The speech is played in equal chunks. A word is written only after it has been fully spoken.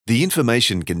The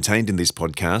information contained in this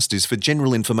podcast is for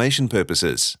general information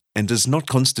purposes and does not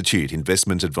constitute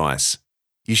investment advice.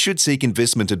 You should seek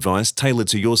investment advice tailored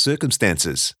to your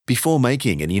circumstances before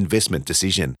making any investment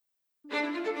decision.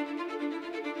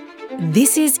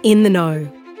 This is In the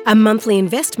Know, a monthly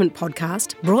investment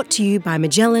podcast brought to you by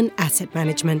Magellan Asset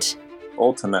Management.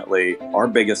 Ultimately, our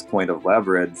biggest point of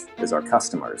leverage is our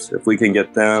customers. If we can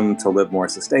get them to live more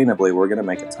sustainably, we're going to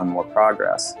make a ton more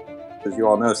progress. As you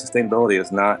all know, sustainability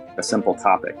is not a simple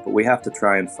topic, but we have to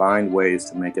try and find ways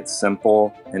to make it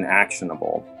simple and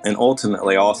actionable, and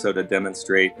ultimately also to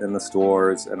demonstrate in the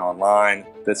stores and online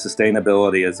that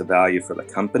sustainability is a value for the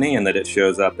company and that it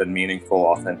shows up in meaningful,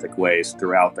 authentic ways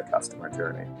throughout the customer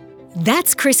journey.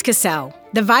 That's Chris Cassell,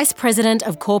 the Vice President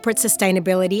of Corporate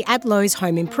Sustainability at Lowe's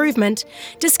Home Improvement,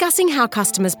 discussing how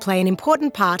customers play an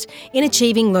important part in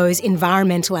achieving Lowe's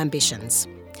environmental ambitions.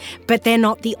 But they're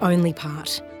not the only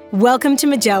part. Welcome to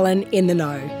Magellan In the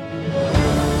Know.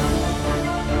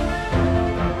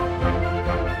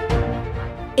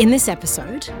 In this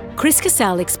episode, Chris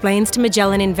Cassell explains to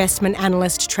Magellan investment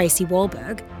analyst Tracey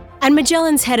Wahlberg and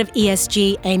Magellan's head of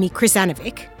ESG, Amy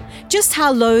Krizanovic, just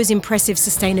how Lowe's impressive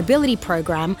sustainability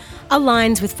program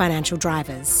aligns with financial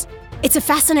drivers. It's a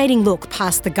fascinating look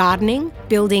past the gardening,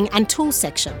 building and tool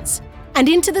sections and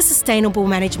into the sustainable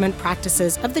management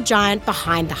practices of the giant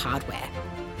behind the hardware.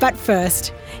 But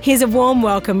first, here's a warm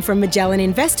welcome from Magellan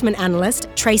investment analyst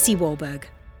Tracey Wahlberg.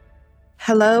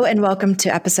 Hello and welcome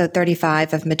to episode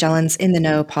 35 of Magellan's In the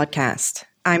Know podcast.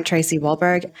 I'm Tracey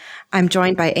Wahlberg. I'm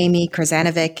joined by Amy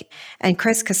Krizanovic and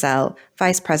Chris Cassell,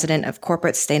 Vice President of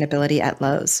Corporate Sustainability at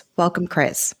Lowe's. Welcome,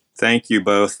 Chris. Thank you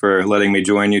both for letting me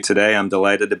join you today. I'm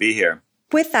delighted to be here.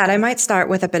 With that, I might start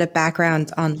with a bit of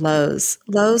background on Lowe's.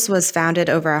 Lowe's was founded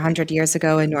over 100 years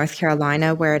ago in North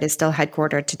Carolina, where it is still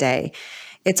headquartered today.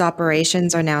 Its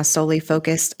operations are now solely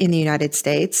focused in the United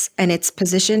States, and it's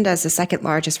positioned as the second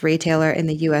largest retailer in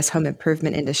the U.S. home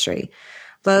improvement industry.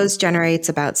 Lowe's generates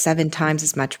about 7 times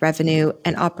as much revenue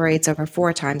and operates over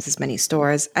 4 times as many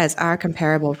stores as our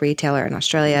comparable retailer in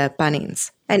Australia,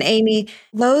 Bunnings. And Amy,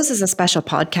 Lowe's is a special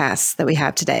podcast that we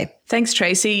have today. Thanks,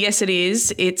 Tracey. Yes, it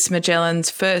is. It's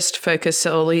Magellan's first focus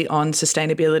solely on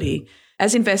sustainability.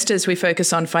 As investors, we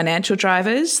focus on financial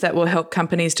drivers that will help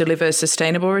companies deliver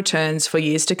sustainable returns for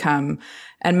years to come,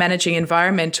 and managing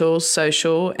environmental,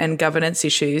 social, and governance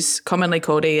issues, commonly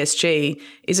called ESG,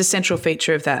 is a central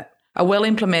feature of that. A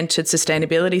well-implemented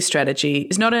sustainability strategy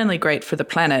is not only great for the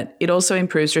planet, it also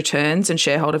improves returns and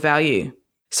shareholder value.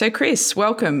 So Chris,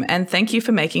 welcome, and thank you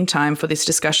for making time for this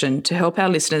discussion to help our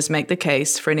listeners make the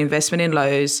case for an investment in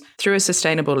Lowe's through a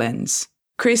sustainable lens.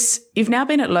 Chris, you've now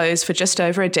been at Lowe's for just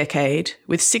over a decade,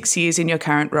 with 6 years in your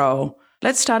current role.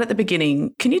 Let's start at the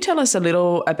beginning. Can you tell us a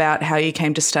little about how you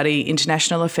came to study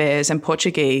international affairs and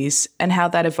Portuguese and how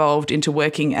that evolved into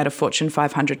working at a Fortune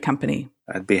 500 company?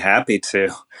 I'd be happy to.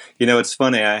 You know, it's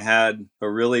funny. I had a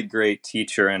really great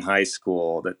teacher in high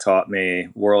school that taught me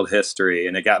world history,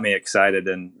 and it got me excited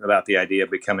about the idea of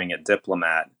becoming a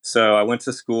diplomat. So I went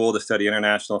to school to study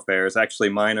international affairs, actually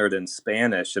minored in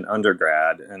Spanish in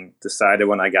undergrad, and decided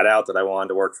when I got out that I wanted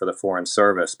to work for the Foreign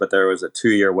Service, but there was a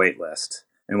 2-year wait list.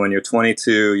 And when you're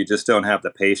 22, you just don't have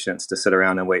the patience to sit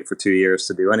around and wait for 2 years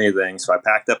to do anything. So I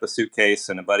packed up a suitcase,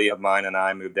 and a buddy of mine and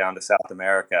I moved down to South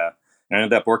America. I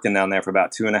ended up working down there for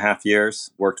about 2.5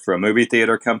 years, worked for a movie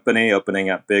theater company, opening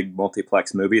up big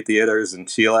multiplex movie theaters in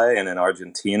Chile and in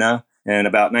Argentina. And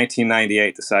about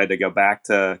 1998, decided to go back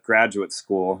to graduate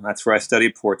school. That's where I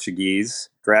studied Portuguese,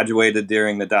 graduated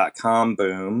during the dot-com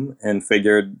boom, and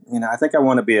figured, I think I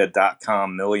want to be a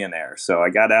dot-com millionaire. So I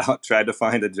got out, tried to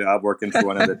find a job working for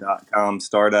one of the dot-com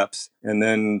startups. And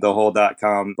then the whole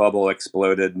dot-com bubble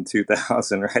exploded in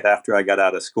 2000, right after I got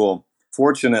out of school.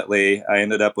 Fortunately, I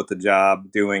ended up with a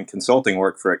job doing consulting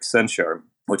work for Accenture,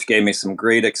 which gave me some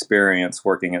great experience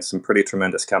working at some pretty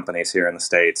tremendous companies here in the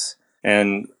States,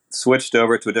 and switched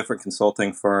over to a different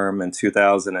consulting firm in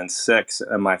 2006.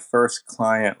 And my first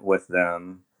client with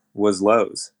them was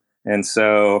Lowe's. And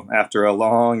so after a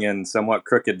long and somewhat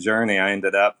crooked journey, I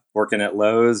ended up working at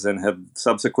Lowe's and have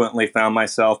subsequently found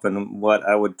myself in what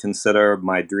I would consider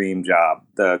my dream job,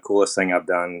 the coolest thing I've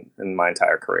done in my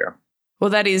entire career. Well,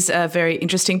 that is a very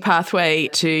interesting pathway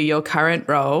to your current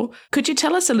role. Could you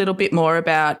tell us a little bit more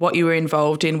about what you were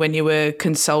involved in when you were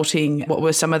consulting? What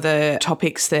were some of the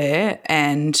topics there,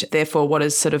 and therefore what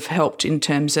has sort of helped in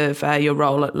terms of your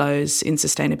role at Lowe's in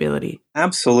sustainability?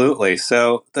 Absolutely.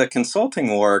 So the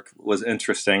consulting work was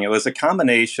interesting. It was a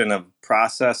combination of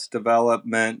process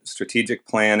development, strategic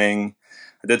planning,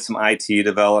 I did some IT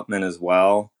development as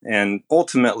well. And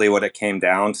ultimately what it came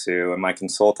down to in my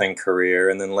consulting career,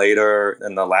 and then later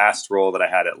in the last role that I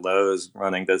had at Lowe's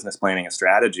running business planning and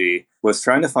strategy, was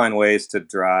trying to find ways to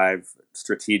drive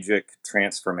strategic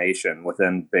transformation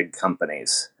within big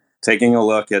companies. Taking a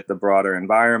look at the broader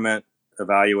environment,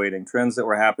 evaluating trends that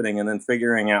were happening, and then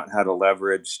figuring out how to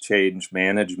leverage change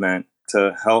management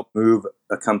to help move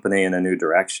a company in a new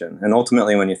direction. And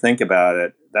ultimately, when you think about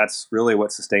it, that's really what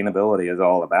sustainability is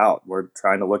all about. We're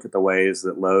trying to look at the ways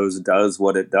that Lowe's does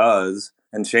what it does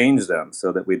and change them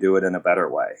so that we do it in a better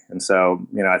way. And so,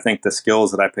 I think the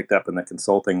skills that I picked up in the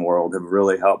consulting world have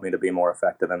really helped me to be more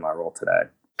effective in my role today.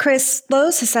 Chris,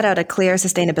 Lowe's has set out a clear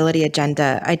sustainability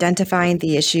agenda, identifying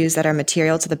the issues that are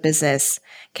material to the business.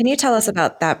 Can you tell us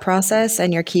about that process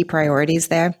and your key priorities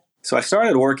there? So I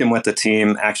started working with the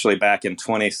team actually back in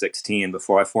 2016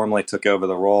 before I formally took over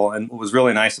the role. And what was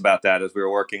really nice about that is we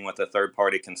were working with a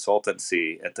third-party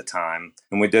consultancy at the time.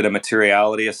 And we did a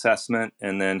materiality assessment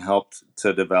and then helped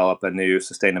to develop a new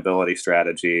sustainability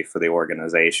strategy for the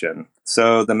organization.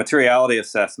 So the materiality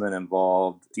assessment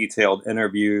involved detailed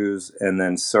interviews and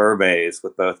then surveys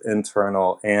with both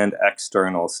internal and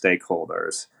external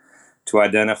stakeholders to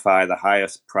identify the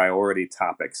highest priority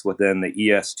topics within the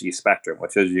ESG spectrum,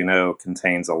 which, as you know,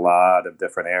 contains a lot of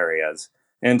different areas,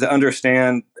 and to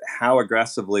understand how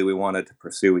aggressively we wanted to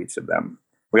pursue each of them.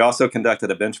 We also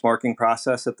conducted a benchmarking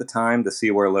process at the time to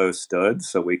see where Lowe's stood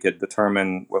so we could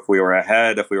determine if we were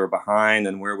ahead, if we were behind,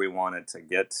 and where we wanted to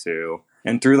get to.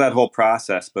 And through that whole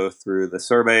process, both through the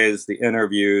surveys, the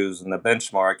interviews, and the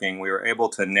benchmarking, we were able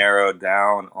to narrow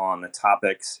down on the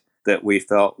topics that we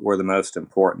felt were the most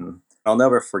important. I'll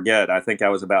never forget, I think I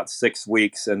was about 6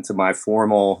 weeks into my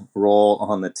formal role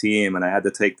on the team, and I had to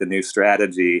take the new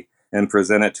strategy and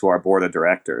present it to our board of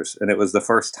directors. And it was the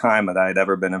first time that I had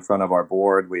ever been in front of our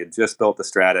board. We had just built the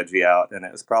strategy out, and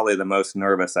it was probably the most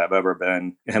nervous I've ever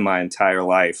been in my entire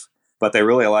life. But they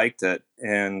really liked it,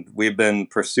 and we've been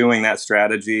pursuing that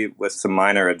strategy with some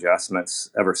minor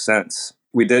adjustments ever since.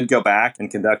 We did go back and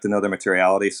conduct another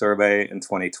materiality survey in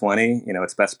 2020.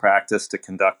 It's best practice to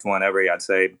conduct one every, I'd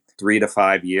say, 3 to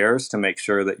 5 years to make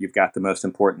sure that you've got the most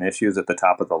important issues at the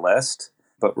top of the list.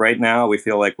 But right now, we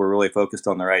feel like we're really focused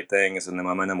on the right things, and the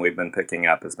momentum we've been picking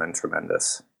up has been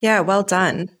tremendous. Yeah, well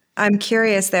done. I'm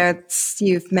curious there,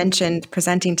 you've mentioned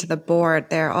presenting to the board.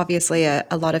 There are obviously a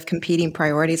lot of competing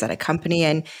priorities at a company,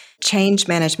 and change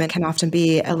management can often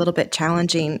be a little bit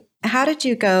challenging. How did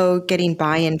you go getting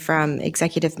buy-in from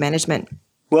executive management?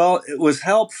 Well, it was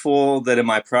helpful that in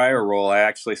my prior role, I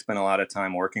actually spent a lot of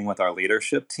time working with our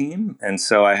leadership team. And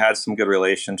so I had some good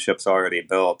relationships already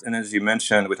built. And as you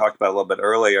mentioned, we talked about a little bit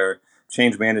earlier,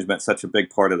 change management is such a big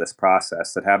part of this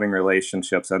process that having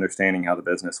relationships, understanding how the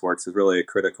business works is really a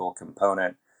critical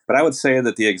component. But I would say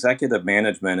that the executive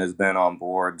management has been on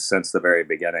board since the very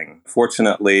beginning.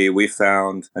 Fortunately, we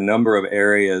found a number of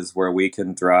areas where we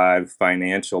can drive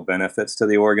financial benefits to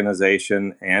the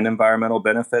organization and environmental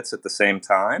benefits at the same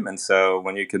time. And so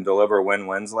when you can deliver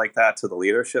win-wins like that to the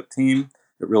leadership team,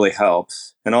 it really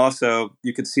helps. And also,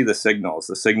 you can see the signals.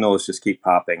 The signals just keep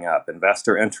popping up.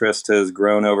 Investor interest has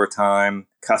grown over time.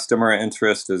 Customer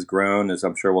interest has grown, as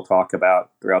I'm sure we'll talk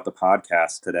about throughout the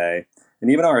podcast today. And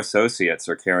even our associates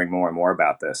are caring more and more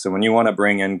about this. So when you want to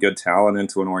bring in good talent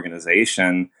into an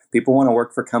organization, people want to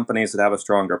work for companies that have a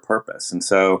stronger purpose. And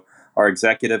so our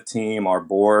executive team, our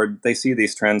board, they see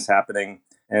these trends happening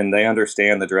and they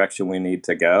understand the direction we need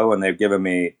to go. And they've given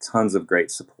me tons of great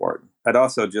support. I'd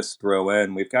also just throw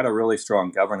in, we've got a really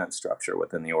strong governance structure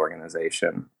within the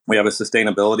organization. We have a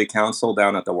sustainability council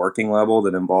down at the working level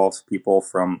that involves people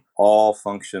from all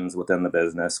functions within the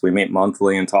business. We meet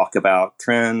monthly and talk about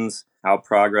trends, how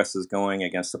progress is going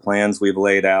against the plans we've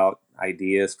laid out,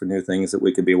 ideas for new things that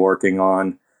we could be working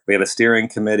on. We have a steering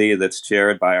committee that's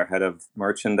chaired by our head of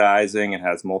merchandising. It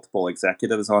has multiple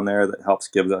executives on there that helps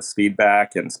give us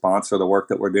feedback and sponsor the work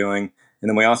that we're doing. And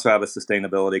then we also have a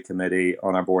sustainability committee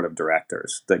on our board of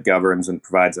directors that governs and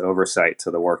provides oversight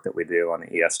to the work that we do on the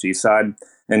ESG side.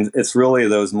 And it's really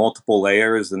those multiple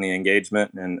layers and the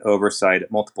engagement and oversight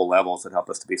at multiple levels that help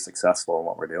us to be successful in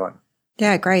what we're doing.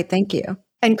 Yeah, great. Thank you.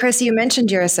 And Chris, you mentioned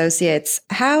your associates.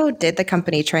 How did the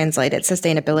company translate its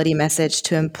sustainability message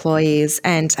to employees,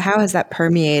 and how has that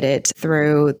permeated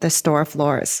through the store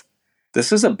floors?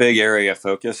 This is a big area of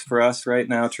focus for us right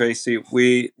now, Tracey.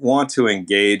 We want to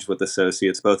engage with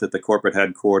associates both at the corporate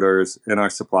headquarters, in our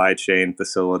supply chain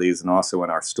facilities, and also in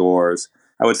our stores.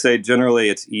 I would say generally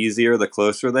it's easier the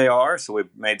closer they are. So we've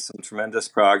made some tremendous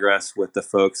progress with the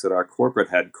folks at our corporate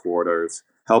headquarters,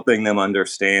 helping them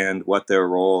understand what their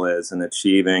role is in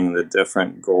achieving the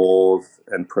different goals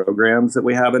and programs that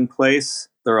we have in place.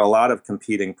 there are a lot of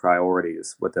competing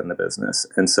priorities within the business.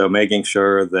 And so making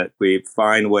sure that we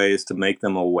find ways to make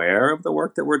them aware of the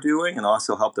work that we're doing and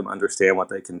also help them understand what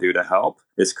they can do to help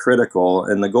is critical.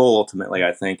 And the goal ultimately,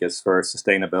 I think, is for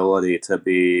sustainability to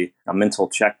be a mental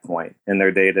checkpoint in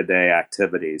their day-to-day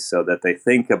activities so that they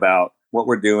think about what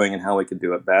we're doing and how we can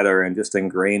do it better and just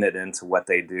ingrain it into what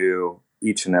they do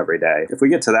each and every day. If we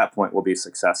get to that point, we'll be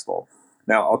successful.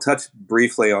 Now, I'll touch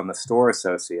briefly on the store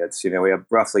associates. We have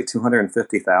roughly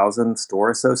 250,000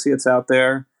 store associates out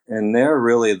there, and they're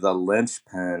really the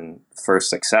linchpin for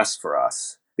success for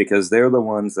us because they're the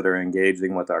ones that are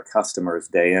engaging with our customers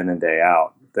day in and day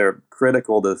out. They're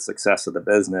critical to the success of the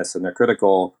business, and they're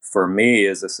critical for me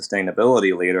as a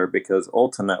sustainability leader because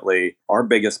ultimately our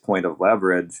biggest point of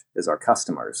leverage is our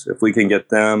customers. If we can get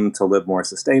them to live more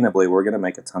sustainably, we're going to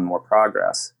make a ton more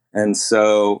progress. And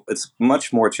so it's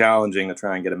much more challenging to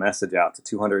try and get a message out to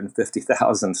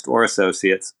 250,000 store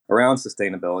associates around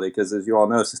sustainability because, as you all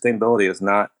know, sustainability is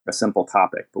not a simple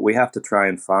topic, but we have to try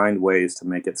and find ways to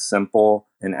make it simple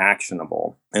and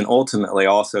actionable, and ultimately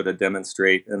also to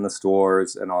demonstrate in the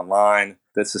stores and online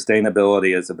that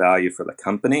sustainability is a value for the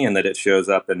company and that it shows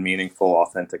up in meaningful,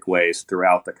 authentic ways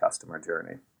throughout the customer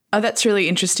journey. Oh, that's really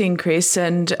interesting, Chris.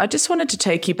 And I just wanted to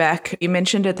take you back. You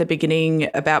mentioned at the beginning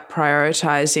about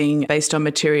prioritizing based on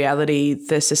materiality,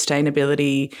 the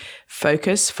sustainability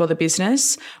focus for the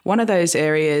business. One of those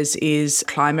areas is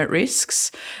climate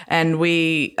risks. And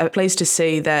we are pleased to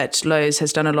see that Lowe's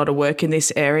has done a lot of work in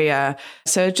this area.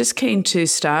 So just keen to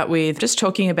start with just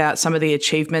talking about some of the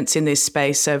achievements in this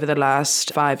space over the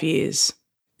last 5 years.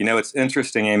 It's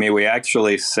interesting, Amy. We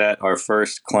actually set our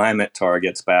first climate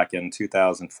targets back in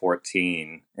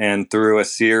 2014. And through a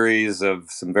series of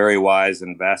some very wise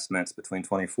investments between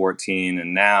 2014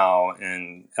 and now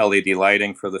in LED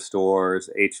lighting for the stores,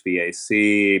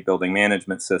 HVAC, building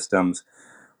management systems,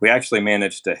 we actually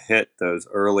managed to hit those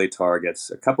early targets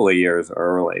a couple of years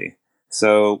early.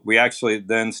 So we actually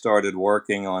then started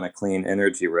working on a clean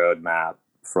energy roadmap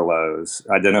for Lowe's,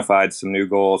 identified some new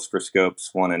goals for scopes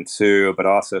 1 and 2, but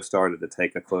also started to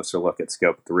take a closer look at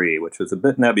scope 3, which was a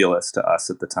bit nebulous to us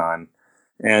at the time,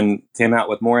 and came out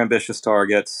with more ambitious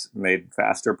targets, made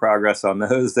faster progress on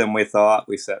those than we thought.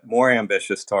 We set more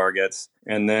ambitious targets.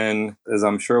 And then, as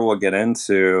I'm sure we'll get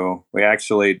into, we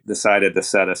actually decided to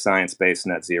set a science-based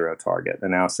net zero target,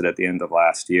 announced it at the end of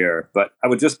last year. But I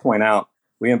would just point out,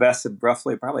 we invested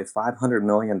roughly probably $500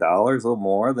 million, a little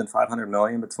more than $500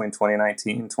 million between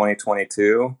 2019 and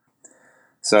 2022.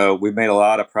 So we've made a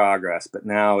lot of progress. But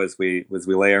now as we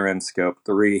layer in scope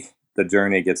 3, the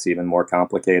journey gets even more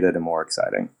complicated and more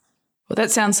exciting. Well,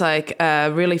 that sounds like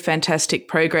really fantastic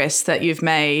progress that you've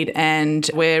made, and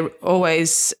we're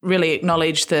always really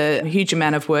acknowledge the huge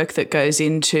amount of work that goes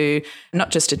into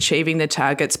not just achieving the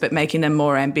targets, but making them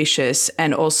more ambitious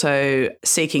and also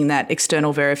seeking that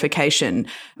external verification,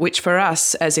 which for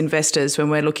us as investors, when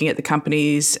we're looking at the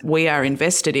companies we are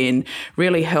invested in,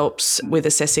 really helps with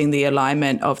assessing the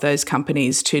alignment of those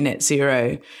companies to net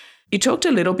zero. You talked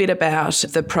a little bit about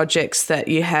the projects that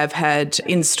you have had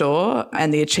in store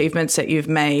and the achievements that you've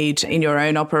made in your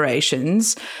own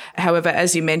operations. However,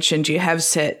 as you mentioned, you have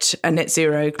set a net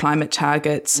zero climate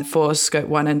targets for scope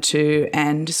 1 and 2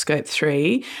 and scope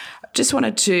 3. Just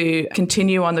wanted to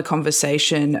continue on the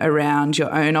conversation around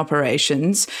your own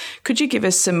operations. Could you give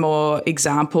us some more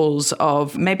examples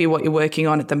of maybe what you're working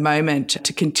on at the moment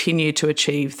to continue to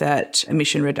achieve that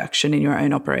emission reduction in your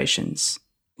own operations?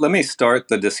 Let me start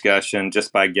the discussion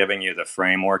just by giving you the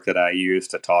framework that I use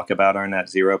to talk about our net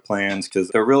zero plans, because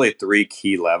there are really 3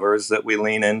 key levers that we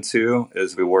lean into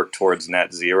as we work towards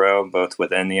net zero, both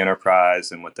within the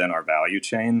enterprise and within our value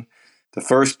chain. The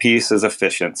first piece is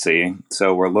efficiency.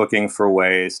 So we're looking for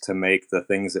ways to make the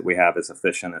things that we have as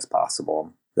efficient as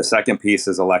possible. The second piece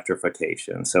is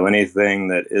electrification. So anything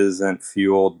that isn't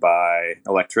fueled by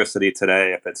electricity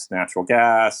today, if it's natural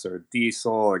gas or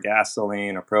diesel or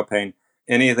gasoline or propane,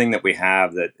 anything that we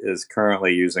have that is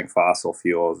currently using fossil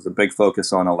fuels, a big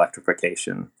focus on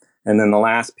electrification. And then the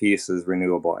last piece is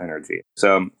renewable energy.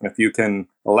 So if you can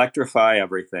electrify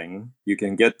everything, you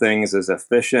can get things as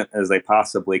efficient as they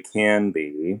possibly can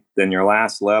be, then your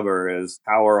last lever is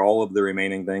power all of the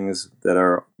remaining things that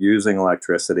are using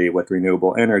electricity with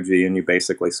renewable energy, and you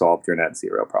basically solved your net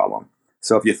zero problem.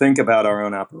 So if you think about our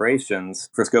own operations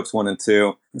for scopes 1 and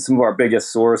 2, some of our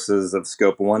biggest sources of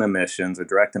scope 1 emissions or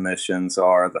direct emissions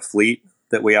are the fleet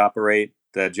that we operate,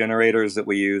 the generators that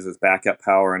we use as backup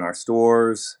power in our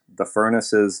stores, the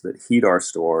furnaces that heat our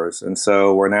stores. And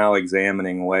so we're now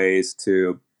examining ways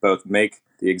to both make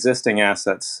the existing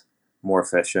assets more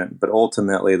efficient, but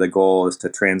ultimately the goal is to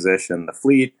transition the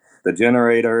fleet the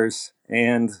generators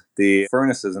and the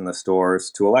furnaces in the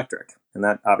stores to electric. And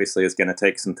that obviously is going to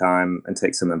take some time and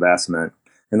take some investment.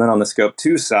 And then on the Scope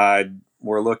 2 side,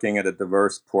 we're looking at a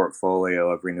diverse portfolio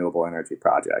of renewable energy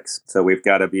projects. So we've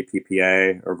got a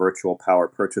VPPA, or virtual power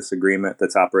purchase agreement,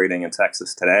 that's operating in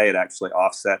Texas today. It actually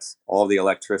offsets all the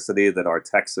electricity that our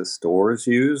Texas stores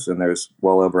use, and there's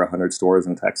well over 100 stores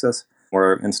in Texas.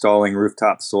 We're installing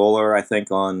rooftop solar, I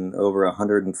think, on over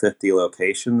 150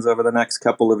 locations over the next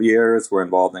couple of years. We're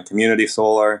involved in community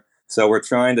solar. So we're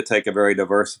trying to take a very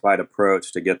diversified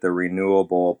approach to get the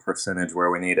renewable percentage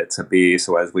where we need it to be.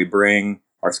 So as we bring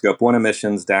our Scope 1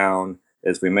 emissions down,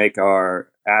 as we make our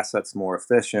assets more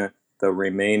efficient, the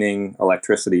remaining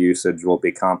electricity usage will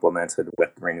be complemented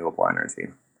with renewable energy.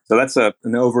 So that's an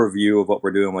overview of what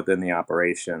we're doing within the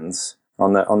operations.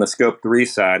 On the Scope 3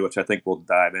 side, which I think we'll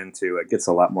dive into, it gets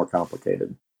a lot more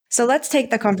complicated. So let's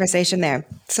take the conversation there.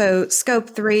 So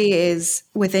Scope 3 is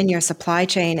within your supply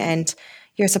chain, and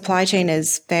your supply chain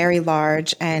is very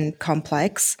large and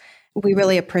complex. We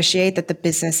really appreciate that the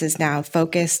business is now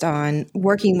focused on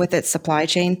working with its supply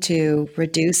chain to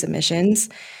reduce emissions.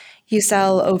 You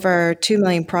sell over 2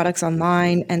 million products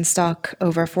online and stock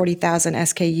over 40,000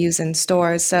 SKUs in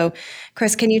stores. So,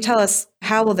 Chris, can you tell us,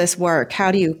 how will this work?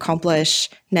 How do you accomplish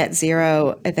net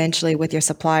zero eventually with your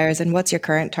suppliers, and what's your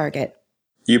current target?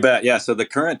 You bet. Yeah. So the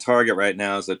current target right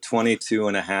now is a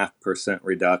 22.5%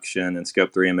 reduction in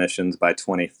Scope 3 emissions by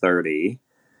 2030.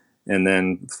 And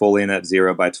then fully net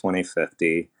zero by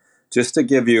 2050. Just to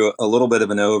give you a little bit of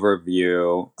an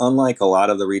overview, unlike a lot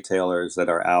of the retailers that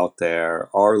are out there,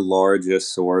 our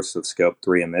largest source of Scope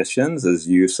 3 emissions is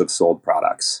use of sold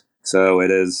products. So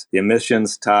it is the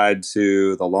emissions tied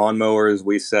to the lawnmowers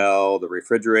we sell, the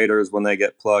refrigerators when they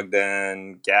get plugged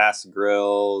in, gas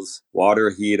grills,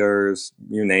 water heaters,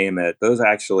 you name it. Those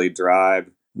actually drive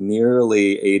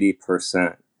nearly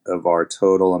 80% of our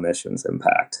total emissions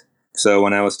impact. So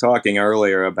when I was talking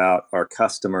earlier about our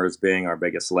customers being our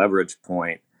biggest leverage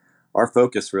point, our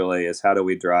focus really is how do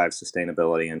we drive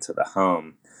sustainability into the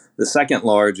home. The second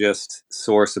largest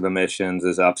source of emissions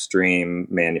is upstream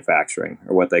manufacturing,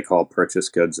 or what they call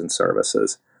purchased goods and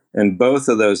services. And both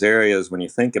of those areas, when you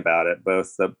think about it,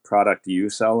 both the product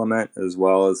use element as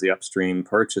well as the upstream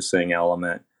purchasing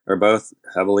element are both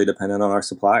heavily dependent on our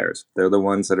suppliers. They're the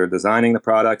ones that are designing the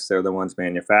products, they're the ones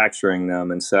manufacturing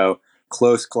them. And so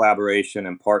close collaboration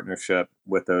and partnership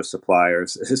with those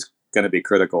suppliers is going to be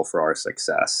critical for our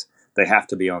success. They have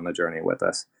to be on the journey with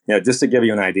us. Just to give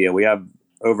you an idea, we have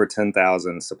over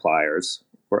 10,000 suppliers.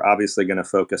 We're obviously going to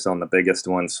focus on the biggest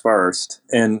ones first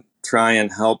and try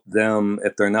and help them,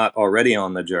 if they're not already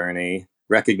on the journey,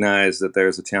 recognize that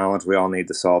there's a challenge we all need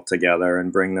to solve together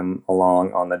and bring them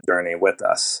along on the journey with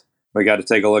us. We got to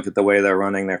take a look at the way they're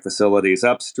running their facilities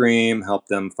upstream, help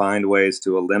them find ways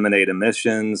to eliminate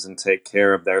emissions and take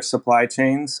care of their supply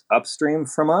chains upstream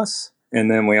from us. And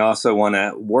then we also want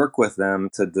to work with them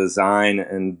to design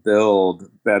and build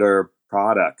better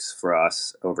products for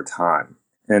us over time.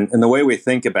 And the way we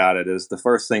think about it is the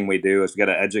first thing we do is we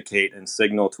got to educate and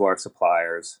signal to our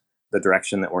suppliers the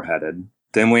direction that we're headed.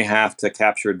 Then we have to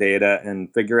capture data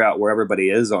and figure out where everybody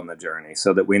is on the journey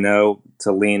so that we know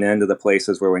to lean into the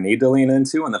places where we need to lean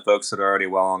into, and the folks that are already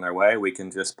well on their way, we can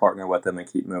just partner with them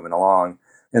and keep moving along.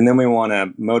 And then we want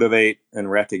to motivate and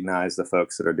recognize the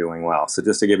folks that are doing well. So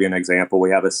just to give you an example,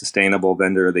 we have a Sustainable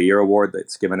Vendor of the Year award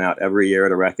that's given out every year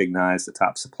to recognize the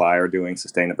top supplier doing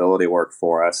sustainability work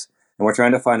for us. And we're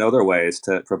trying to find other ways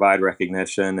to provide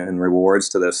recognition and rewards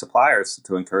to those suppliers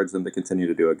to encourage them to continue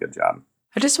to do a good job.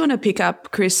 I just want to pick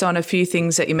up, Chris, on a few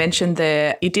things that you mentioned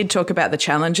there. You did talk about the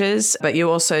challenges, but you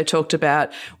also talked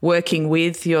about working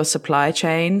with your supply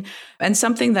chain. And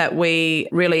something that we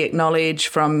really acknowledge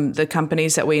from the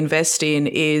companies that we invest in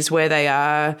is where they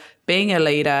are being a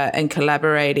leader and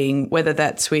collaborating, whether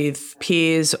that's with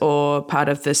peers or part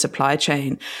of the supply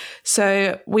chain.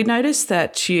 So we noticed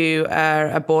that you are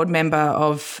a board member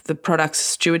of the Product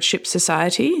Stewardship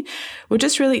Society. We're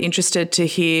just really interested to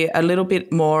hear a little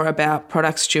bit more about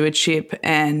product stewardship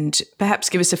and perhaps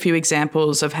give us a few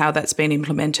examples of how that's been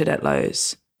implemented at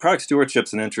Lowe's. Product stewardship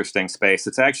is an interesting space.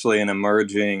 It's actually an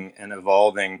emerging and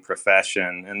evolving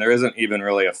profession, and there isn't even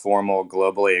really a formal,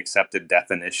 globally accepted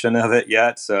definition of it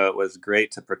yet. So it was great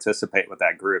to participate with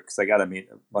that group because I got to meet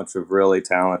a bunch of really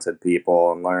talented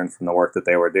people and learn from the work that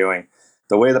they were doing.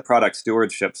 The way the Product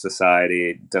Stewardship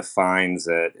Society defines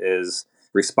it is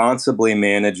responsibly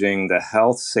managing the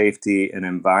health, safety, and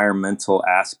environmental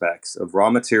aspects of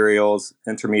raw materials,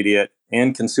 intermediate,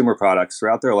 and consumer products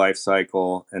throughout their life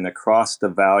cycle and across the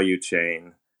value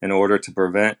chain in order to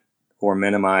prevent or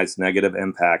minimize negative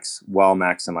impacts while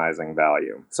maximizing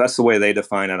value. So that's the way they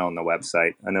define it on the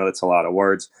website. I know that's a lot of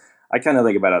words. I kind of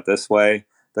think about it this way.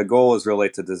 The goal is really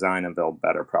to design and build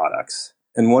better products.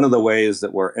 And one of the ways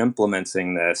that we're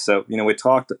implementing this, so, we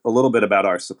talked a little bit about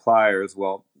our suppliers.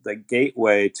 Well, the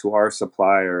gateway to our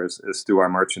suppliers is through our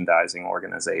merchandising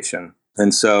organization.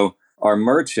 And so our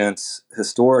merchants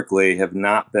historically have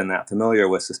not been that familiar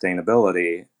with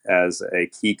sustainability as a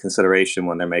key consideration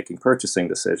when they're making purchasing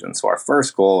decisions. So our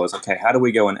first goal is, okay, how do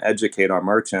we go and educate our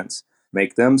merchants,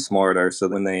 make them smarter so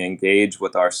that when they engage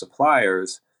with our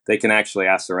suppliers, they can actually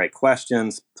ask the right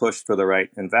questions, push for the right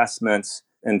investments,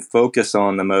 and focus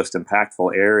on the most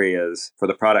impactful areas for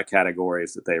the product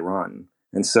categories that they run.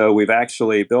 And so we've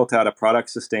actually built out a product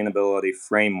sustainability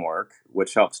framework,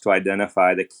 which helps to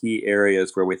identify the key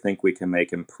areas where we think we can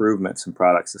make improvements in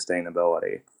product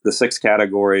sustainability. The 6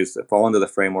 categories that fall into the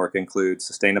framework include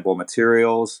sustainable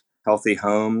materials, healthy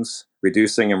homes,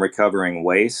 reducing and recovering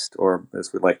waste, or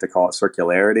as we like to call it,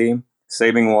 circularity,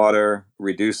 saving water,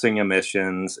 reducing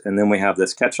emissions, and then we have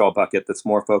this catch-all bucket that's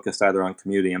more focused either on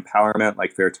community empowerment,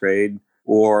 like fair trade,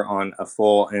 or on a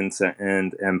full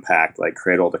end-to-end impact, like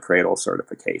cradle-to-cradle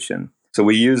certification. So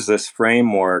we use this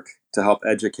framework to help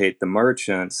educate the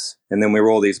merchants, and then we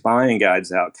roll these buying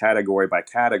guides out category by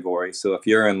category. So if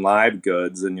you're in live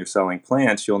goods and you're selling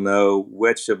plants, you'll know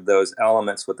which of those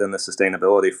elements within the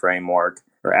sustainability framework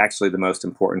are actually the most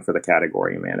important for the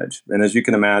category you manage. And as you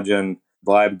can imagine,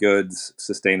 live goods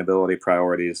sustainability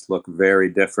priorities look very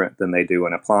different than they do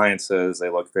in appliances.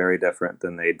 They look very different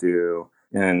than they do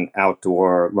in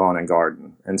outdoor lawn and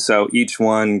garden. And so each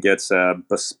one gets a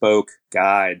bespoke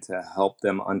guide to help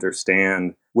them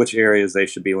understand which areas they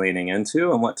should be leaning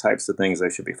into and what types of things they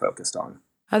should be focused on.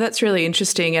 Oh, that's really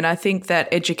interesting. And I think that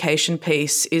education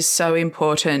piece is so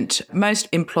important. Most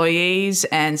employees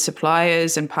and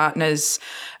suppliers and partners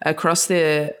across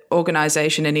the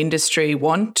organisation and industry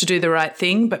want to do the right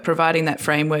thing, but providing that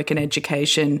framework and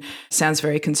education sounds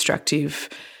very constructive.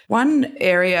 One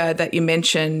area that you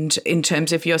mentioned in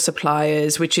terms of your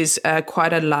suppliers, which is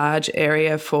quite a large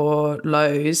area for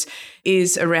Lowe's,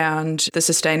 is around the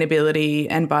sustainability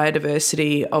and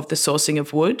biodiversity of the sourcing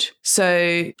of wood.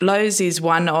 So Lowe's is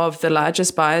one of the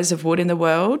largest buyers of wood in the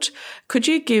world. Could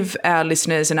you give our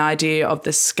listeners an idea of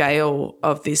the scale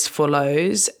of this for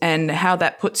Lowe's and how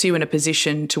that puts you in a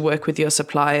position to work with your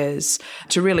suppliers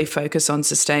to really focus on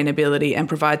sustainability and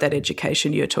provide that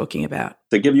education you're talking about?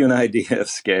 To give you an idea of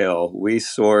scale, we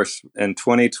sourced in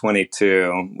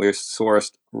 2022, we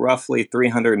sourced roughly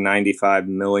 395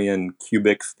 million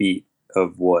cubic feet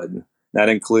of wood. That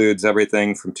includes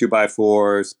everything from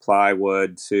 2x4s,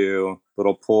 plywood, to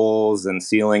little poles and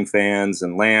ceiling fans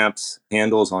and lamps,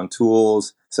 handles on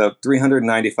tools. So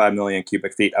 395 million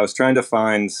cubic feet. I was trying to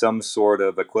find some sort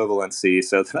of equivalency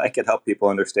so that I could help people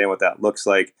understand what that looks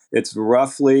like. It's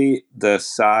roughly the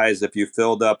size if you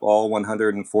filled up all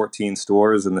 114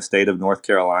 stores in the state of North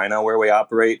Carolina where we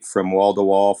operate from wall to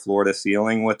wall, floor to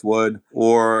ceiling with wood,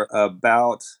 or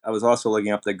about, I was also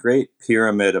looking up the Great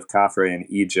Pyramid of Khafre in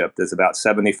Egypt is about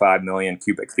 75 million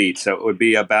cubic feet. So it would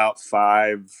be about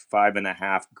five and a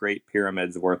half Great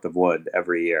Pyramids worth of wood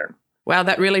every year. Wow,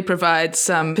 that really provides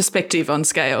some perspective on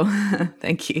scale.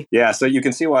 Thank you. Yeah, so you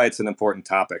can see why it's an important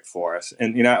topic for us.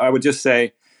 And, I would just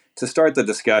say, to start the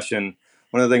discussion,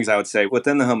 one of the things I would say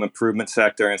within the home improvement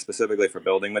sector and specifically for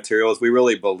building materials, we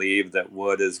really believe that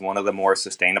wood is one of the more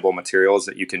sustainable materials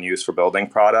that you can use for building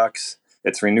products.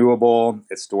 It's renewable,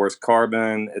 it stores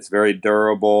carbon, it's very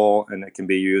durable, and it can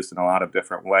be used in a lot of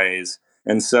different ways.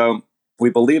 And so we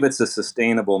believe it's a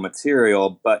sustainable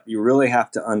material, but you really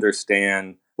have to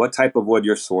understand what type of wood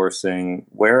you're sourcing,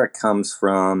 where it comes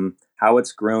from, how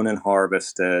it's grown and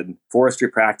harvested. Forestry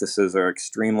practices are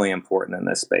extremely important in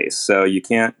this space. So you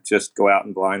can't just go out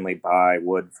and blindly buy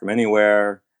wood from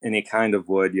anywhere, any kind of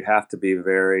wood. You have to be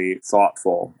very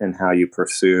thoughtful in how you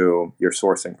pursue your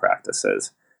sourcing practices.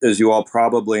 As you all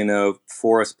probably know,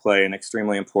 forests play an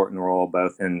extremely important role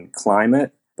both in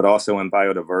climate, but also in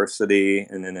biodiversity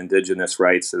and in indigenous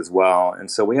rights as well. And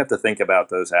so we have to think about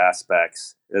those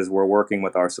aspects as we're working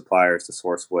with our suppliers to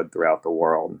source wood throughout the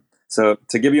world. So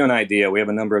to give you an idea, we have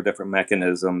a number of different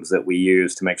mechanisms that we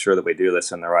use to make sure that we do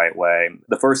this in the right way.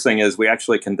 The first thing is we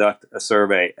actually conduct a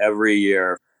survey every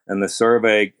year, and the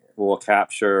survey will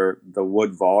capture the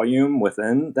wood volume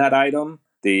within that item,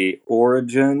 the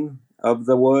origin of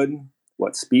the wood,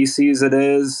 what species it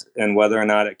is, and whether or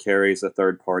not it carries a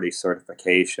third-party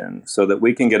certification so that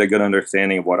we can get a good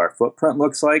understanding of what our footprint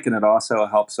looks like. And it also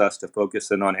helps us to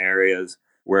focus in on areas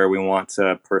where we want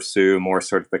to pursue more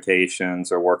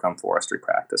certifications or work on forestry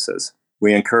practices.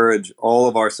 We encourage all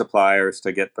of our suppliers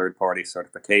to get third-party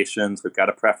certifications. We've got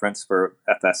a preference for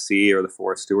FSC or the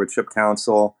Forest Stewardship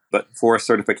Council, but forest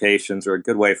certifications are a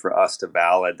good way for us to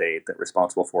validate that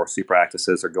responsible forestry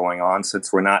practices are going on,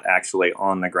 since we're not actually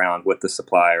on the ground with the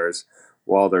suppliers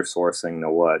while they're sourcing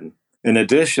the wood. In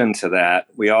addition to that,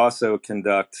 we also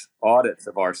conduct audits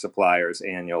of our suppliers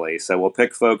annually. So we'll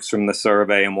pick folks from the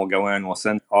survey and we'll go in, we'll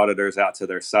send auditors out to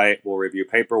their site, we'll review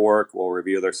paperwork, we'll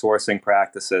review their sourcing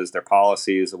practices, their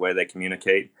policies, the way they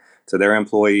communicate to their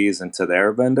employees and to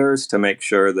their vendors to make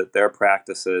sure that their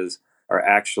practices are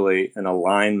actually in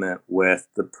alignment with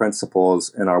the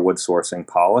principles in our wood sourcing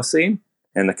policy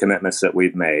and the commitments that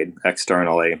we've made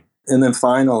externally. And then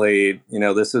finally,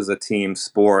 this is a team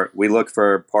sport. We look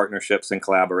for partnerships and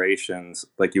collaborations,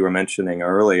 like you were mentioning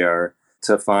earlier,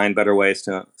 to find better ways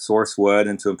to source wood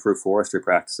and to improve forestry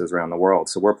practices around the world.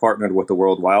 So we're partnered with the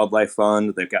World Wildlife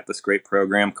Fund. They've got this great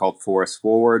program called Forest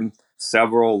Forward.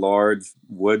 Several large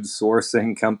wood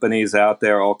sourcing companies out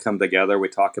there all come together. We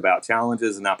talk about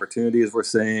challenges and opportunities we're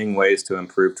seeing, ways to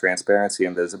improve transparency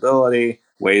and visibility,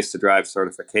 ways to drive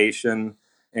certification.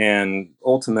 And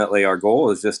ultimately, our goal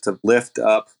is just to lift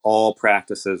up all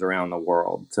practices around the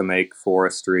world to make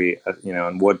forestry,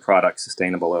 and wood products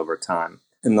sustainable over time.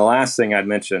 And the last thing I'd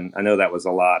mention, I know that was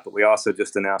a lot, but we also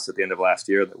just announced at the end of last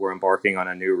year that we're embarking on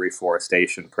a new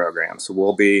reforestation program. So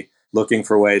we'll be looking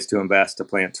for ways to invest to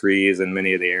plant trees in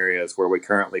many of the areas where we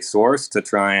currently source to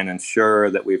try and ensure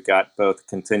that we've got both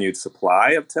continued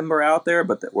supply of timber out there,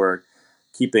 but that we're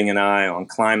keeping an eye on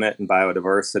climate and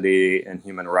biodiversity and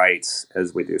human rights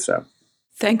as we do so.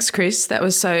 Thanks, Chris. That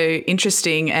was so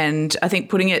interesting. And I think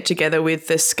putting it together with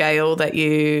the scale that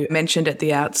you mentioned at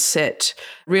the outset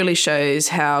really shows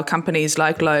how companies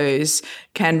like Lowe's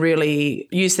can really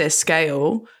use their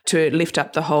scale to lift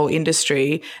up the whole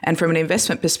industry. And from an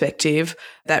investment perspective,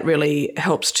 that really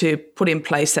helps to put in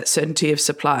place that certainty of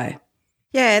supply.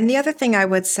 Yeah, and the other thing I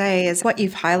would say is what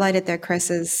you've highlighted there, Chris,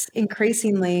 is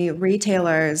increasingly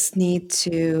retailers need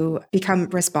to become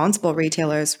responsible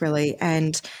retailers, really,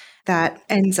 and that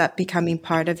ends up becoming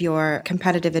part of your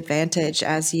competitive advantage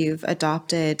as you've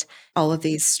adopted all of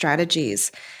these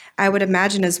strategies. I would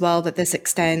imagine as well that this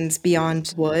extends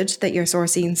beyond wood that you're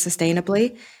sourcing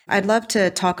sustainably. I'd love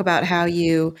to talk about how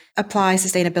you apply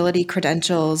sustainability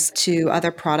credentials to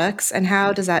other products and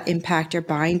how does that impact your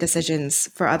buying decisions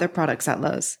for other products at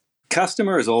Lowe's?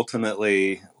 Customers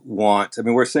ultimately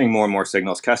we're seeing more and more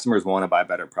signals. Customers want to buy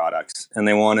better products, and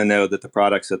they want to know that the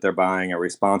products that they're buying are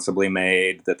responsibly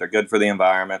made, that they're good for the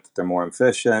environment, that they're more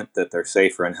efficient, that they're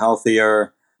safer and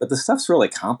healthier. But the stuff's really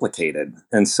complicated.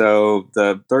 And so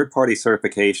the third-party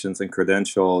certifications and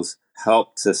credentials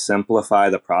help to simplify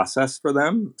the process for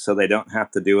them so they don't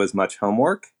have to do as much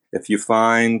homework. If you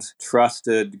find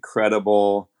trusted,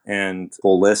 credible, and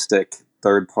holistic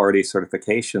third-party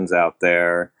certifications out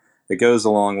there, it goes a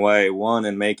long way, one,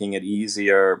 in making it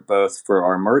easier both for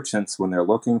our merchants when they're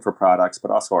looking for products,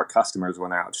 but also our customers when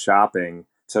they're out shopping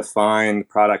to find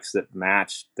products that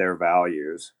match their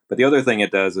values. But the other thing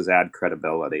it does is add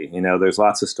credibility. There's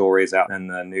lots of stories out in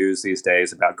the news these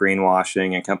days about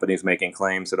greenwashing and companies making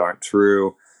claims that aren't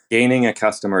true. Gaining a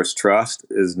customer's trust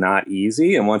is not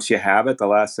easy. And once you have it, the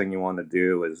last thing you want to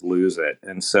do is lose it.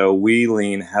 And so we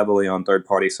lean heavily on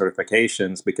third-party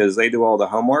certifications because they do all the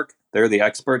homework. They're the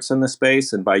experts in the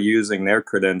space. And by using their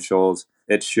credentials,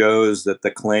 it shows that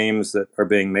the claims that are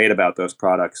being made about those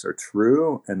products are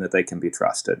true and that they can be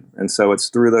trusted. And so it's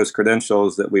through those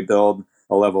credentials that we build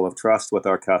a level of trust with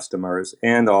our customers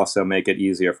and also make it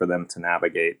easier for them to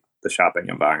navigate the shopping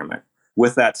environment.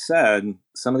 With that said,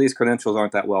 some of these credentials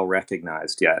aren't that well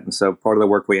recognized yet. And so part of the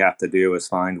work we have to do is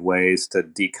find ways to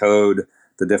decode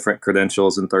the different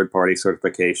credentials and third-party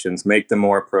certifications, make them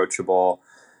more approachable,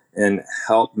 and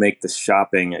help make the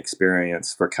shopping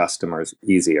experience for customers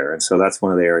easier. And so that's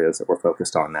one of the areas that we're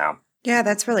focused on now. Yeah,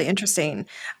 that's really interesting.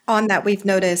 On that, we've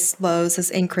noticed Lowe's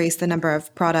has increased the number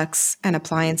of products and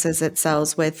appliances it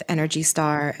sells with Energy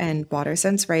Star and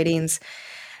WaterSense ratings.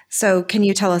 So can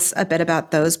you tell us a bit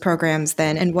about those programs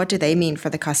then, and what do they mean for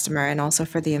the customer and also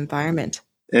for the environment?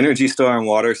 Energy Star and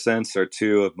WaterSense are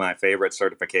two of my favorite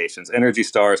certifications. Energy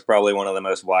Star is probably one of the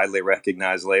most widely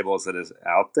recognized labels that is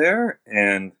out there,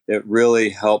 and it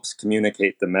really helps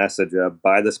communicate the message of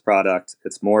buy this product,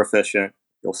 it's more efficient,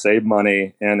 you'll save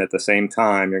money, and at the same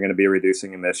time, you're going to be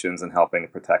reducing emissions and helping to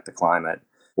protect the climate.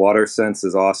 WaterSense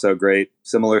is also great,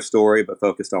 similar story, but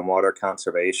focused on water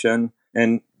conservation.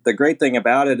 And the great thing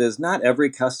about it is not every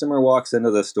customer walks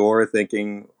into the store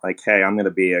thinking like, hey, I'm going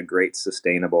to be a great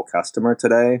sustainable customer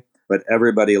today. but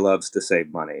everybody loves to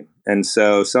save money. And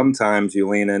so sometimes you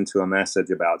lean into a message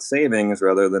about savings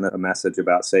rather than a message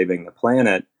about saving the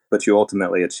planet, but you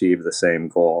ultimately achieve the same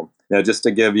goal. Now, just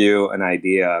to give you an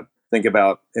idea, think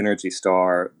about Energy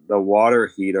Star. The water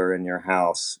heater in your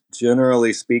house,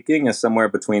 generally speaking, is somewhere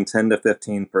between 10 to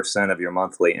 15% of your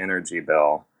monthly energy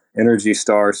bill. Energy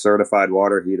Star certified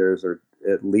water heaters are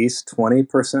at least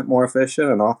 20% more efficient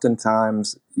and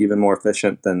oftentimes even more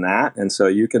efficient than that. And so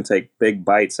you can take big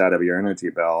bites out of your energy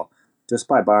bill just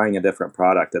by buying a different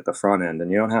product at the front end, and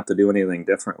you don't have to do anything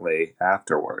differently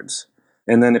afterwards.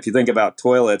 And then if you think about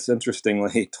toilets,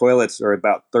 interestingly, toilets are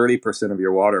about 30% of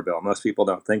your water bill. Most people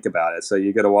don't think about it. So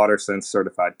you get a WaterSense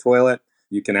certified toilet,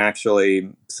 you can actually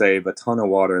save a ton of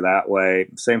water that way.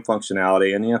 Same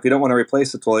functionality. And if you don't want to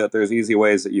replace the toilet, there's easy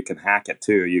ways that you can hack it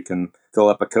too. You can fill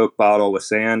up a Coke bottle with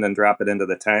sand and drop it into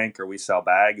the tank, or we sell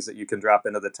bags that you can drop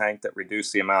into the tank that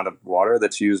reduce the amount of water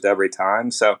that's used every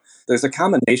time. So there's a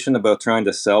combination of both trying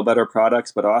to sell better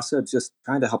products, but also just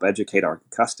trying to help educate our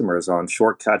customers on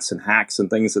shortcuts and hacks and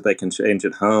things that they can change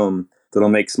at home that'll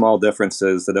make small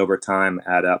differences that over time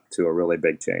add up to a really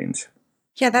big change.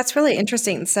 Yeah, that's really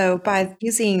interesting. So by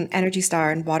using Energy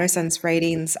Star and WaterSense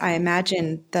ratings, I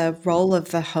imagine the role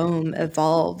of the home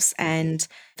evolves and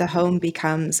the home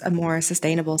becomes a more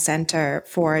sustainable center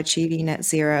for achieving net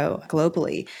zero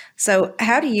globally. So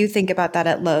how do you think about that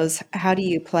at Lowe's? How do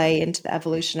you play into the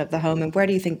evolution of the home, and where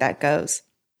do you think that goes?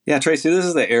 Yeah, Tracey, this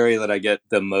is the area that I get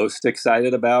the most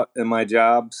excited about in my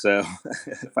job. So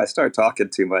if I start talking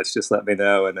too much, just let me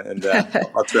know and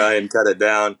I'll try and cut it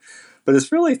down. But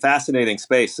it's really fascinating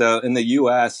space. So in the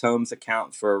U.S., homes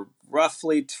account for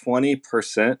roughly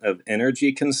 20% of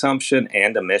energy consumption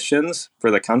and emissions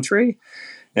for the country,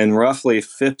 and roughly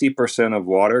 50% of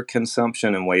water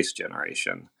consumption and waste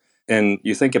generation. And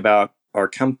you think about our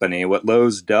company, what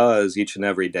Lowe's does each and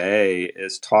every day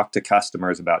is talk to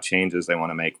customers about changes they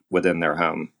want to make within their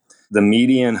home. The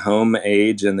median home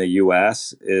age in the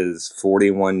U.S. is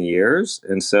 41 years.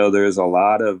 And so there's a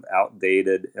lot of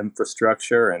outdated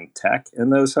infrastructure and tech in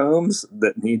those homes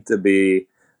that need to be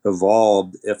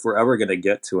evolved if we're ever going to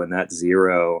get to a net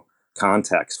zero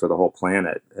context for the whole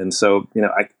planet. And so,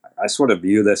 I sort of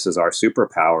view this as our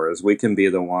superpower, as we can be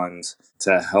the ones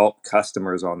to help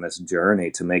customers on this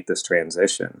journey to make this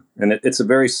transition. And it's a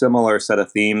very similar set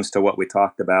of themes to what we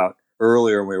talked about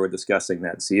earlier when we were discussing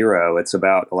net zero. It's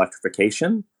about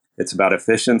electrification, it's about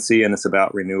efficiency, and it's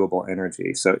about renewable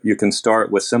energy. So you can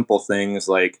start with simple things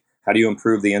like, how do you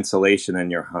improve the insulation in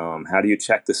your home? How do you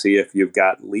check to see if you've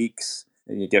got leaks?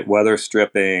 And you get weather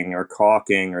stripping or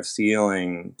caulking or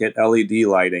sealing, get LED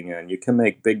lighting in. You can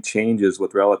make big changes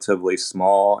with relatively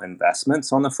small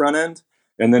investments on the front end,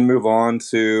 and then move on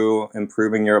to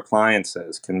improving your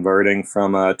appliances, converting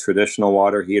from a traditional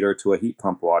water heater to a heat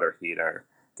pump water heater,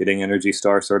 getting Energy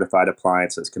Star certified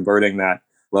appliances, converting that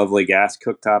lovely gas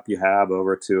cooktop you have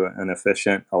over to an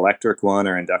efficient electric one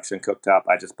or induction cooktop.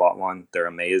 I just bought one. They're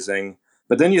amazing.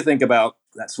 But then you think about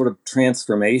that sort of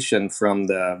transformation from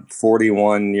the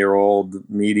 41-year-old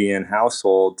median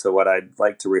household to what I'd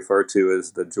like to refer to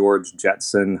as the George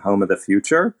Jetson home of the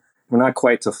future. We're not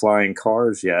quite to flying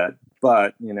cars yet,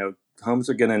 but, homes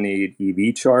are going to need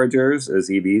EV chargers as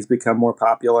EVs become more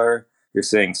popular. You're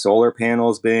seeing solar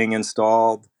panels being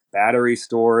installed, battery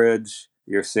storage.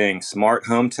 You're seeing smart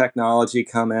home technology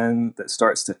come in that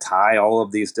starts to tie all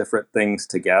of these different things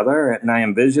together. And I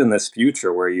envision this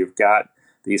future where you've got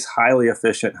these highly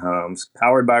efficient homes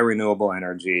powered by renewable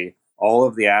energy. All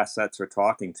of the assets are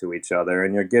talking to each other,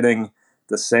 and you're getting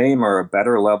the same or a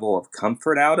better level of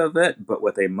comfort out of it, but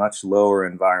with a much lower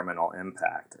environmental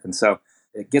impact. And so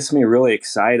it gets me really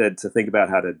excited to think about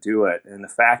how to do it. And the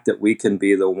fact that we can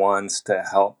be the ones to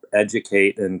help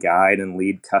educate and guide and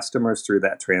lead customers through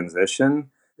that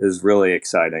transition is really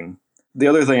exciting. The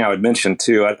other thing I would mention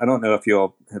too, I don't know if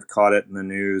you'll have caught it in the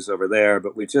news over there,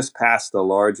 but we just passed the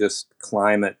largest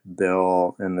climate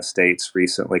bill in the States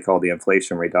recently called the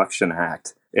Inflation Reduction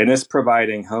Act. And it's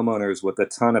providing homeowners with a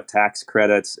ton of tax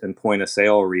credits and point of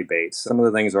sale rebates. Some of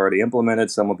the things are already implemented,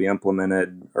 some will be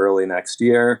implemented early next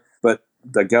year. But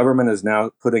the government is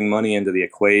now putting money into the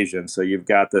equation. So you've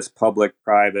got this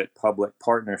public-private public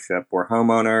partnership where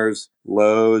homeowners,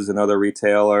 Lowe's and other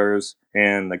retailers,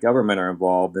 and the government are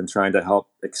involved in trying to help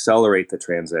accelerate the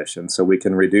transition so we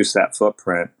can reduce that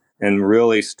footprint and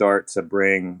really start to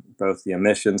bring both the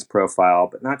emissions profile,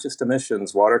 but not just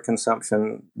emissions, water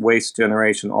consumption, waste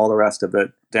generation, all the rest of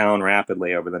it down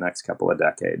rapidly over the next couple of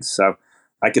decades. So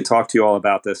I could talk to you all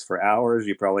about this for hours.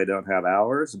 You probably don't have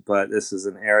hours, but this is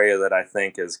an area that I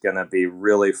think is going to be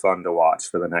really fun to watch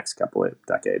for the next couple of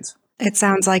decades. It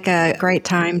sounds like a great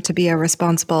time to be a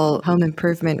responsible home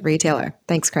improvement retailer.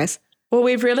 Thanks, Chris. Well,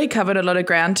 we've really covered a lot of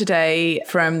ground today,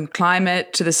 from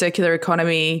climate to the circular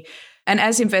economy. And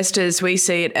as investors, we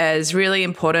see it as really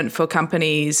important for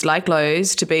companies like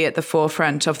Lowe's to be at the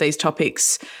forefront of these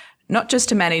topics, not just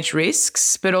to manage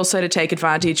risks, but also to take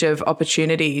advantage of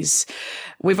opportunities.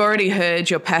 We've already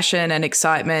heard your passion and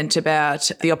excitement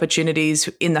about the opportunities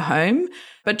in the home,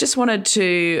 but just wanted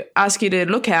to ask you to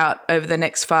look out over the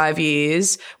next 5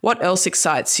 years. What else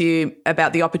excites you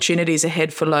about the opportunities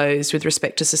ahead for Lowe's with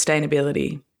respect to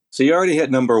sustainability? So you already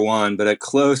hit number one, but a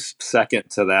close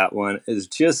second to that one is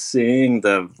just seeing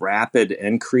the rapid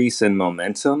increase in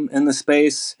momentum in the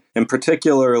space, and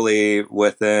particularly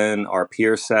within our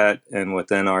peer set and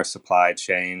within our supply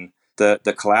chain. The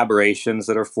collaborations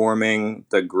that are forming,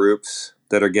 the groups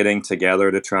that are getting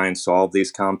together to try and solve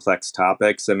these complex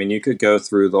topics. I mean, you could go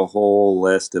through the whole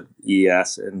list of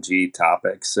ES and G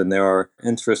topics, and there are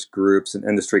interest groups and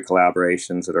industry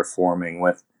collaborations that are forming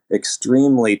with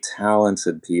extremely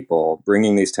talented people,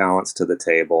 bringing these talents to the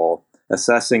table,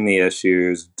 assessing the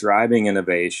issues, driving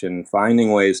innovation,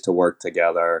 finding ways to work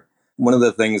together. One of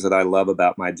the things that I love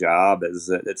about my job is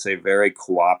that it's a very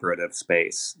cooperative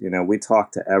space. You know, we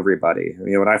talk to everybody.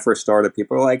 You know, when I first started,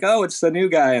 people were like, oh, it's the new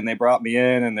guy. And they brought me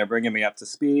in and they're bringing me up to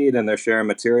speed and they're sharing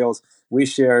materials. We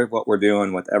share what we're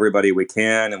doing with everybody we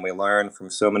can, and we learn from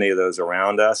so many of those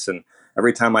around us. And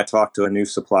every time I talk to a new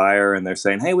supplier and they're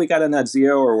saying, hey, we got a net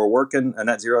zero, or we're working a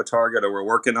net zero target, or we're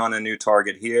working on a new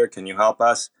target here, can you help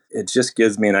us? It just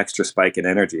gives me an extra spike in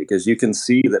energy, because you can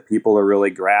see that people are really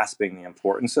grasping the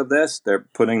importance of this. They're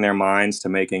putting their minds to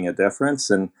making a difference.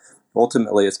 And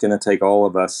ultimately, it's going to take all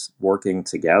of us working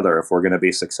together if we're going to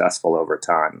be successful over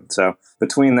time. So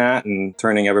between that and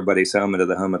turning everybody's home into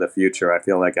the home of the future, I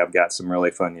feel like I've got some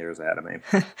really fun years ahead of me.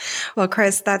 Well,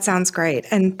 Chris, that sounds great.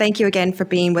 And thank you again for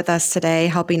being with us today,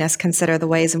 helping us consider the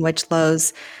ways in which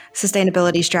Lowe's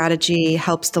sustainability strategy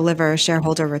helps deliver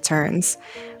shareholder returns.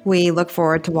 We look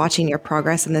forward to watching your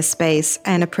progress in this space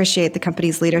and appreciate the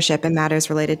company's leadership in matters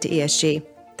related to ESG.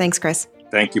 Thanks, Chris.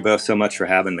 Thank you both so much for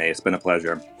having me. It's been a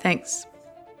pleasure. Thanks.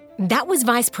 That was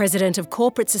Vice President of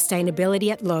Corporate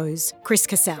Sustainability at Lowe's, Chris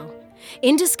Cassell,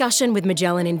 in discussion with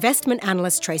Magellan investment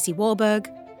analyst Tracey Wahlberg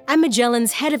and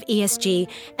Magellan's head of ESG,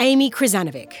 Amy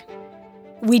Krizanovic.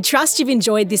 We trust you've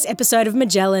enjoyed this episode of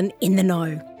Magellan in the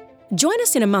Know. Join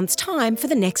us in a month's time for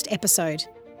the next episode.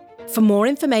 For more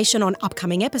information on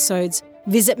upcoming episodes,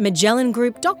 visit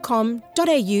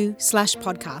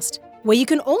magellangroup.com.au/podcast, where you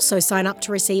can also sign up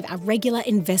to receive our regular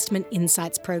Investment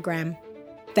Insights program.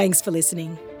 Thanks for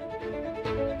listening.